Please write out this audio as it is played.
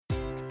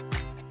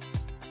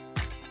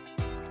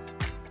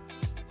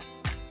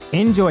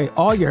Enjoy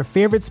all your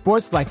favorite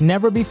sports like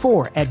never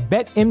before at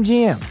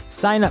BetMGM.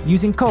 Sign up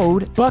using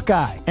code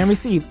Buckeye and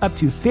receive up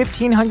to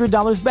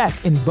 $1,500 back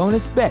in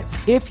bonus bets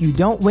if you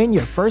don't win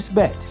your first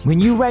bet. When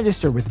you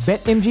register with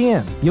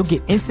BetMGM, you'll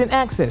get instant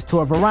access to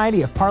a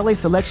variety of parlay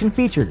selection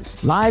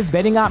features, live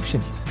betting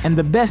options, and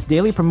the best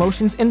daily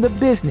promotions in the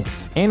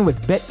business. And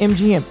with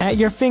BetMGM at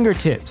your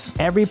fingertips,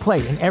 every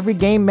play and every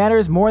game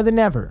matters more than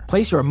ever.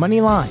 Place your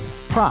money line,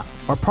 prop,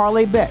 or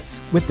parlay bets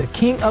with the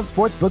king of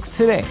sportsbooks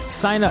today.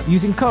 Sign up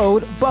using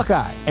code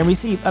Buckeye and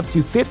receive up to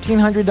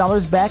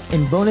 $1,500 back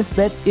in bonus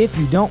bets if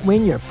you don't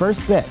win your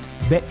first bet.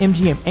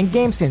 BetMGM and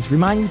GameSense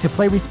remind you to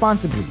play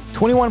responsibly.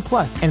 21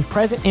 plus and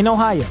present in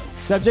Ohio,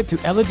 subject to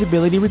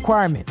eligibility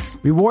requirements.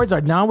 Rewards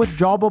are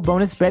non-withdrawable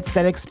bonus bets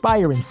that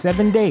expire in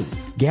 7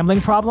 days. Gambling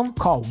problem?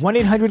 Call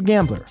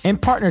 1-800-GAMBLER. In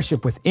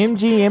partnership with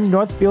MGM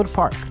Northfield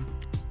Park.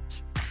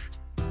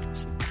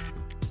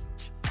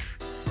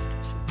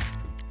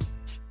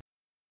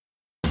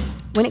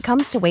 When it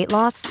comes to weight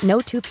loss,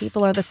 no two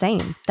people are the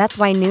same. That's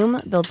why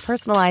Noom builds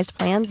personalized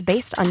plans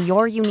based on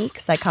your unique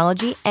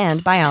psychology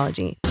and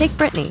biology. Take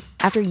Brittany.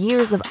 After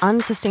years of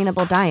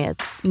unsustainable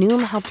diets,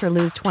 Noom helped her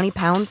lose 20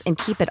 pounds and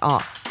keep it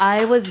off.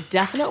 I was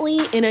definitely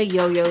in a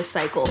yo-yo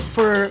cycle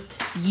for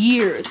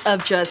years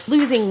of just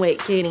losing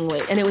weight, gaining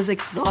weight, and it was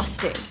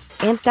exhausting.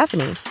 And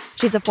Stephanie.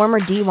 She's a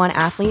former D1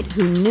 athlete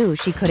who knew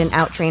she couldn't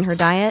outtrain her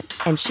diet,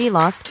 and she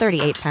lost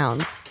 38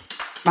 pounds.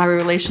 My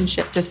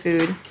relationship to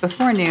food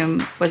before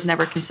Noom was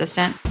never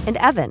consistent. And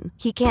Evan,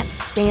 he can't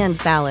stand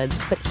salads,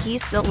 but he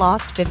still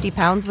lost 50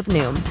 pounds with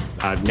Noom.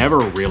 I never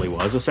really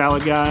was a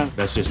salad guy.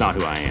 That's just not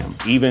who I am.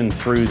 Even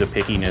through the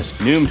pickiness,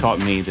 Noom taught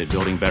me that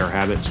building better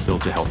habits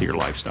builds a healthier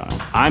lifestyle.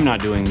 I'm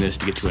not doing this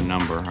to get to a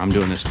number. I'm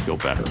doing this to feel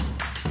better.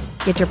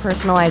 Get your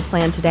personalized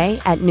plan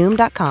today at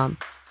Noom.com.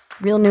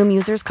 Real Noom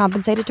users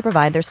compensated to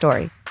provide their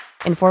story.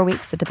 In 4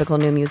 weeks, the typical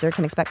Noom user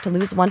can expect to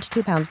lose 1 to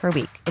 2 pounds per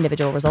week.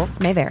 Individual results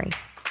may vary.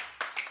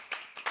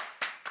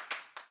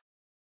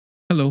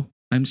 Hello,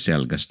 I'm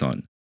Sel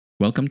Gaston.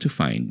 Welcome to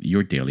Find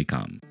Your Daily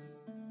Calm.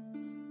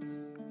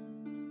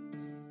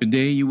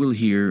 Today you will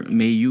hear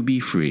May You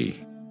Be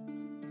Free,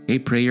 a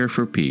prayer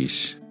for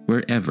peace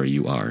wherever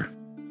you are,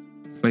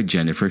 by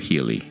Jennifer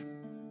Healy.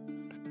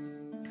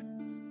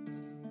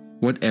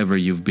 Whatever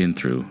you've been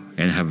through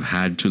and have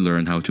had to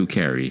learn how to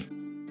carry,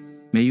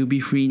 may you be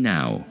free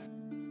now.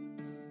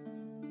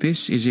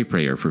 This is a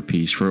prayer for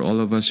peace for all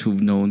of us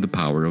who've known the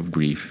power of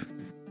grief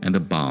and the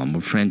balm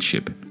of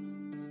friendship.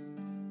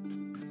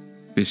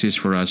 This is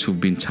for us who've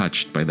been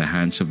touched by the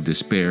hands of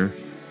despair,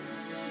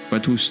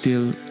 but who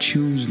still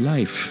choose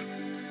life.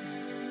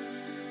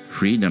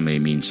 Freedom may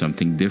mean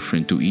something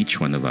different to each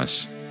one of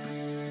us,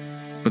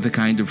 but the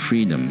kind of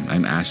freedom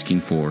I'm asking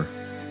for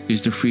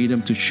is the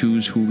freedom to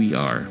choose who we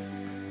are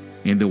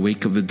in the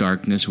wake of the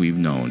darkness we've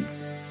known.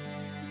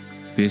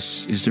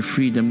 This is the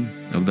freedom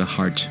of the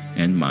heart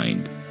and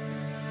mind.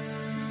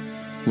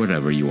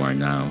 Wherever you are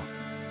now,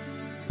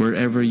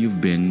 wherever you've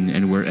been,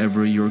 and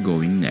wherever you're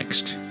going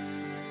next,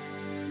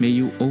 may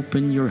you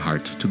open your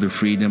heart to the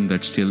freedom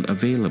that's still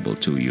available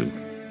to you.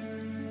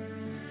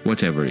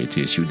 Whatever it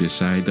is you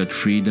decide that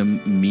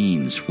freedom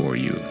means for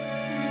you.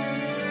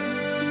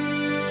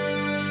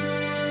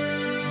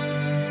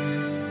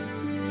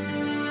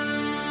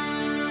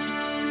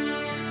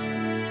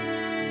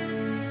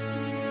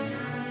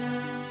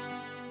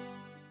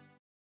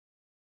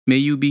 May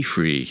you be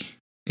free,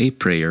 a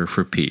prayer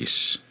for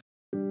peace.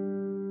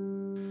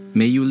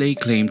 May you lay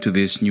claim to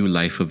this new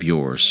life of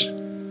yours.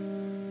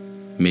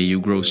 May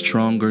you grow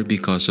stronger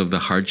because of the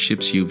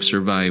hardships you've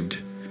survived.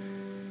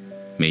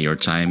 May your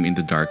time in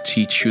the dark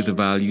teach you the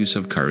values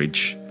of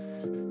courage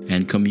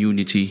and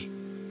community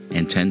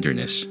and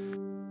tenderness.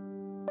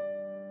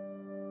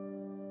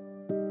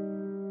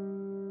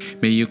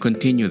 May you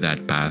continue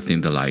that path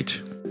in the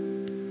light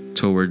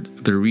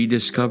toward the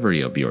rediscovery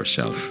of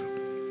yourself.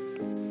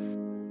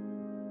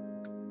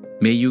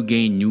 May you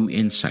gain new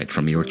insight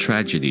from your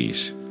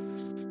tragedies,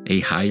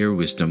 a higher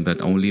wisdom that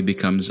only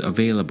becomes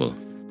available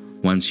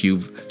once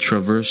you've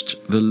traversed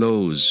the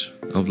lows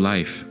of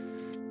life.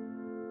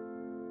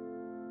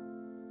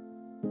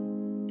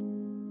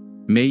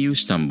 May you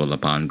stumble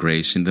upon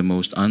grace in the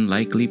most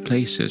unlikely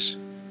places.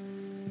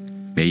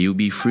 May you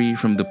be free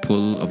from the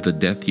pull of the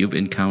death you've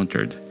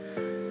encountered,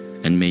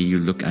 and may you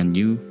look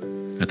anew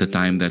at the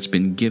time that's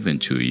been given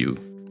to you.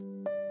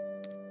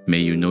 May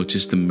you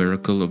notice the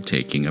miracle of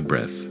taking a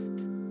breath.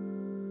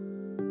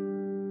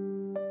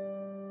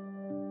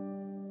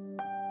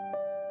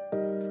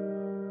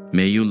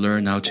 May you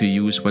learn how to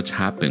use what's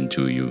happened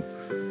to you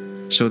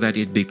so that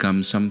it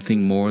becomes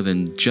something more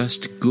than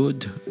just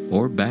good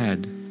or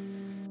bad.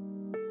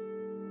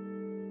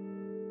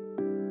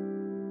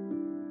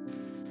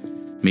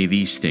 May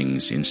these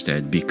things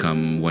instead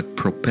become what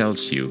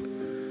propels you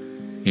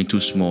into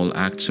small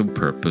acts of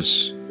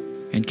purpose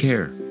and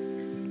care.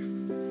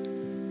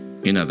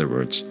 In other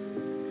words,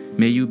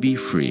 may you be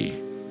free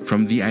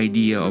from the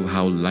idea of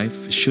how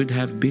life should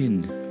have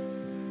been.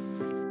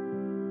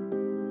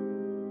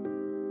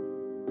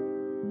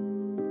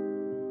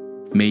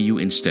 May you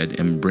instead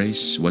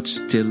embrace what's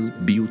still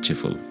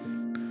beautiful,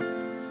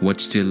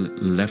 what's still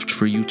left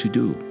for you to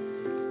do.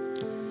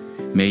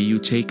 May you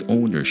take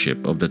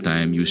ownership of the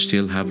time you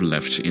still have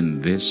left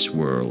in this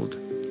world.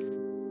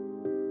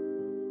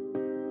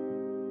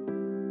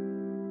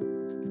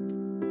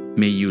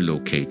 May you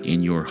locate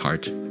in your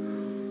heart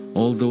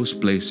all those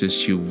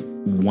places you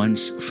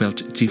once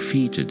felt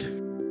defeated.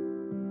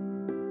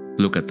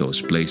 Look at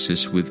those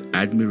places with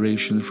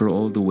admiration for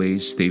all the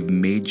ways they've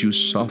made you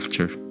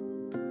softer,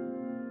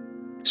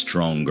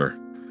 stronger.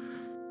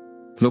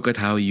 Look at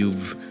how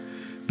you've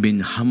been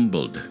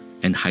humbled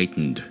and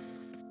heightened.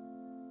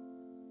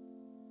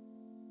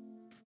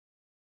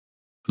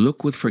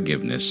 Look with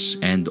forgiveness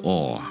and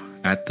awe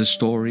at the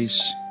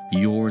stories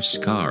your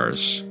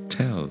scars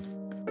tell.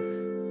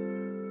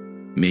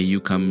 May you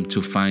come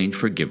to find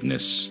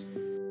forgiveness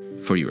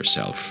for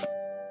yourself.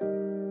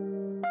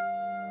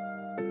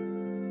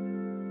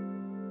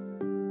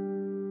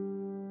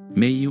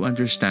 May you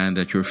understand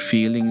that your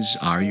feelings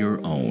are your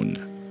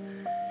own.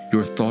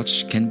 Your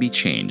thoughts can be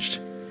changed,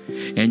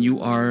 and you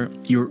are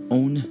your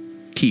own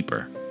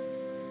keeper.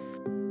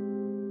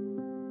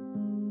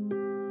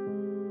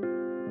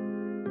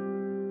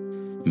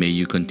 May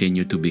you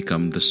continue to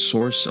become the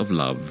source of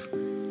love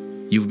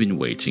you've been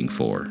waiting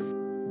for.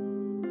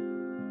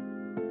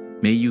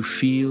 May you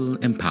feel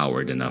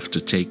empowered enough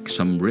to take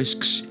some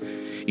risks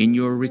in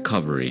your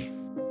recovery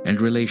and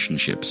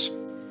relationships.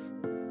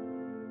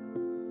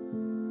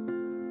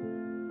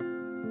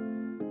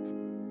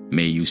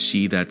 May you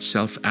see that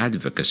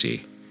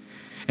self-advocacy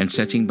and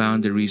setting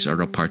boundaries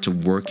are a part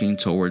of working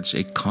towards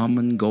a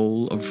common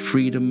goal of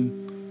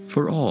freedom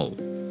for all.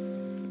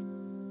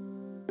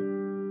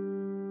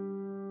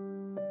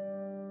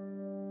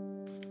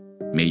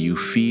 May you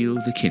feel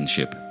the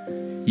kinship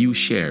you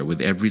share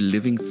with every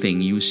living thing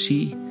you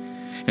see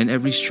and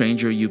every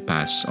stranger you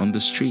pass on the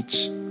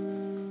streets.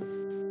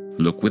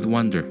 Look with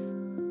wonder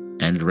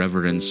and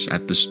reverence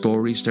at the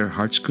stories their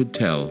hearts could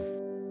tell.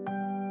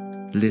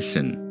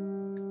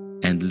 Listen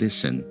and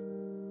listen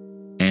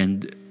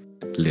and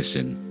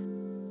listen.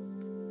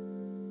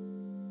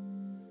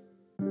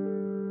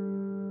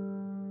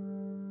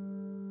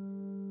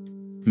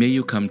 May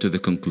you come to the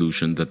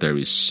conclusion that there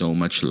is so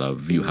much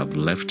love you have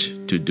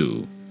left to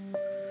do.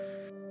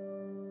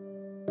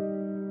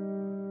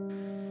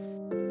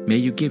 May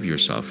you give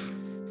yourself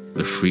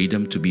the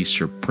freedom to be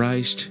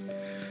surprised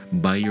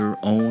by your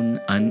own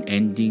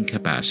unending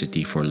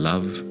capacity for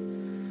love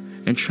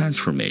and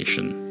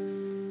transformation.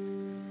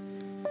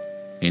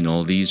 In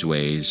all these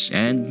ways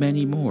and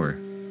many more,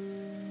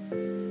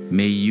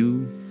 may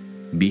you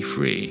be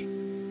free.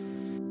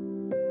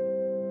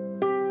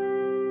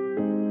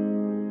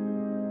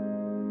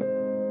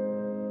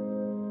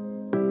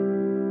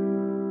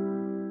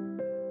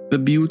 The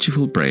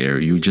beautiful prayer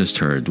you just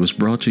heard was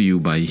brought to you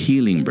by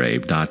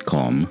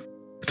HealingBrave.com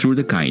through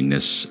the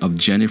kindness of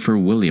Jennifer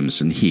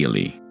Williamson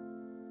Healy.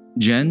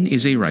 Jen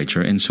is a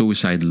writer and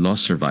suicide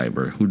loss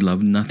survivor who'd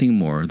love nothing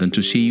more than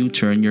to see you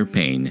turn your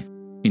pain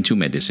into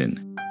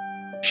medicine.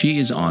 She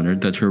is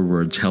honored that her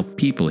words help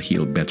people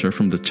heal better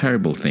from the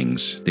terrible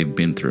things they've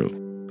been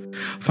through.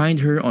 Find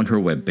her on her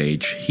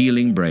webpage,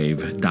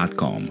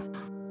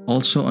 HealingBrave.com,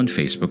 also on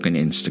Facebook and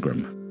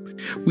Instagram.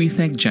 We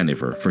thank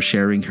Jennifer for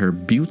sharing her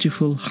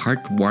beautiful,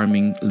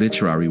 heartwarming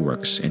literary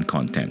works and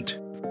content.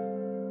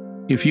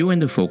 If you and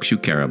the folks you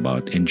care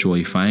about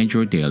enjoy Find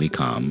Your Daily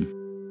Calm,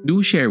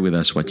 do share with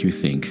us what you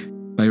think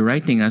by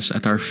writing us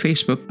at our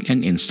Facebook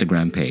and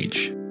Instagram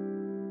page.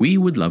 We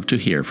would love to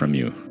hear from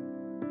you.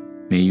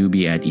 May you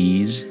be at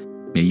ease,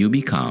 may you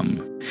be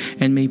calm,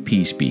 and may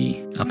peace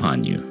be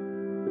upon you.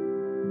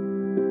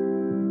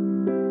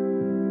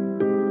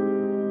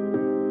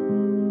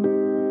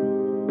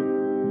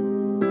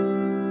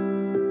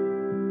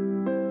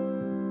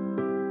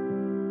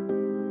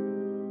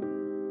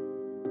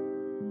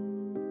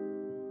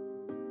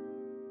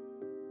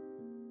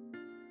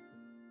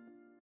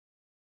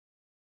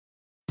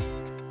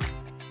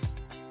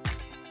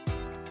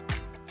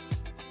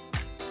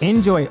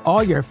 Enjoy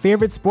all your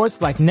favorite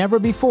sports like never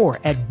before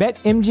at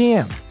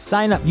BetMGM.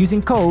 Sign up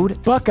using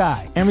code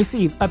Buckeye and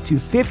receive up to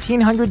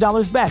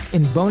 $1,500 back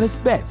in bonus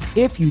bets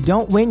if you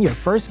don't win your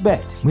first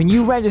bet. When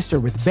you register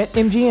with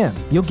BetMGM,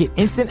 you'll get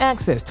instant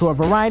access to a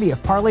variety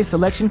of parlay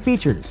selection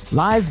features,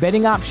 live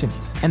betting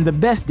options, and the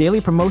best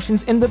daily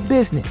promotions in the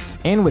business.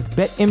 And with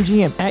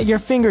BetMGM at your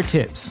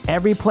fingertips,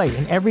 every play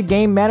and every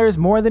game matters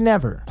more than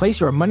ever.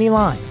 Place your money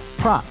line,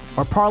 prop,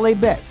 or parlay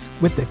bets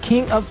with the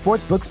king of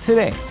sportsbooks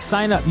today.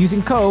 Sign up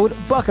using code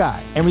Buckeye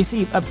and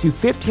receive up to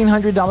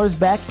 $1,500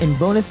 back in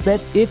bonus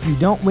bets if you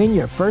don't win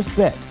your first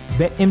bet.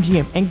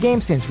 BetMGM and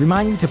GameSense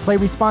remind you to play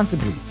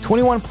responsibly.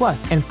 21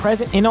 plus and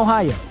present in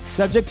Ohio,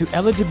 subject to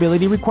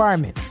eligibility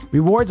requirements.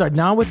 Rewards are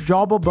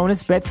non-withdrawable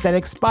bonus bets that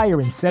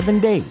expire in 7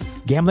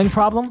 days. Gambling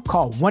problem?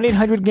 Call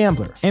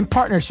 1-800-GAMBLER. In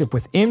partnership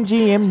with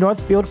MGM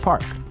Northfield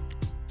Park.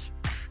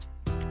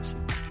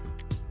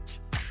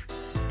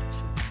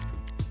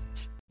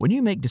 When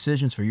you make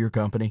decisions for your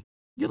company,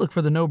 you look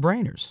for the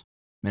no-brainers.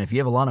 And if you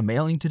have a lot of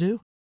mailing to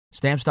do,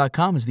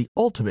 Stamps.com is the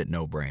ultimate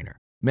no-brainer.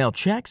 Mail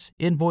checks,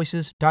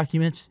 invoices,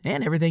 documents,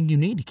 and everything you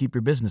need to keep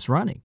your business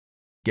running.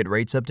 Get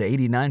rates up to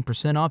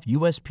 89% off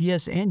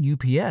USPS and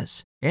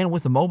UPS. And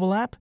with the mobile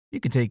app, you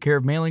can take care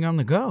of mailing on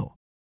the go.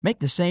 Make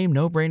the same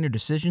no-brainer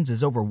decisions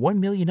as over 1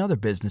 million other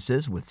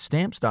businesses with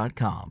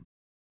Stamps.com.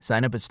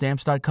 Sign up at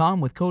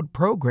Stamps.com with code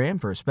PROGRAM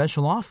for a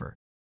special offer.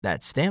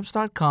 That's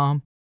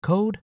Stamps.com,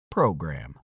 code PROGRAM.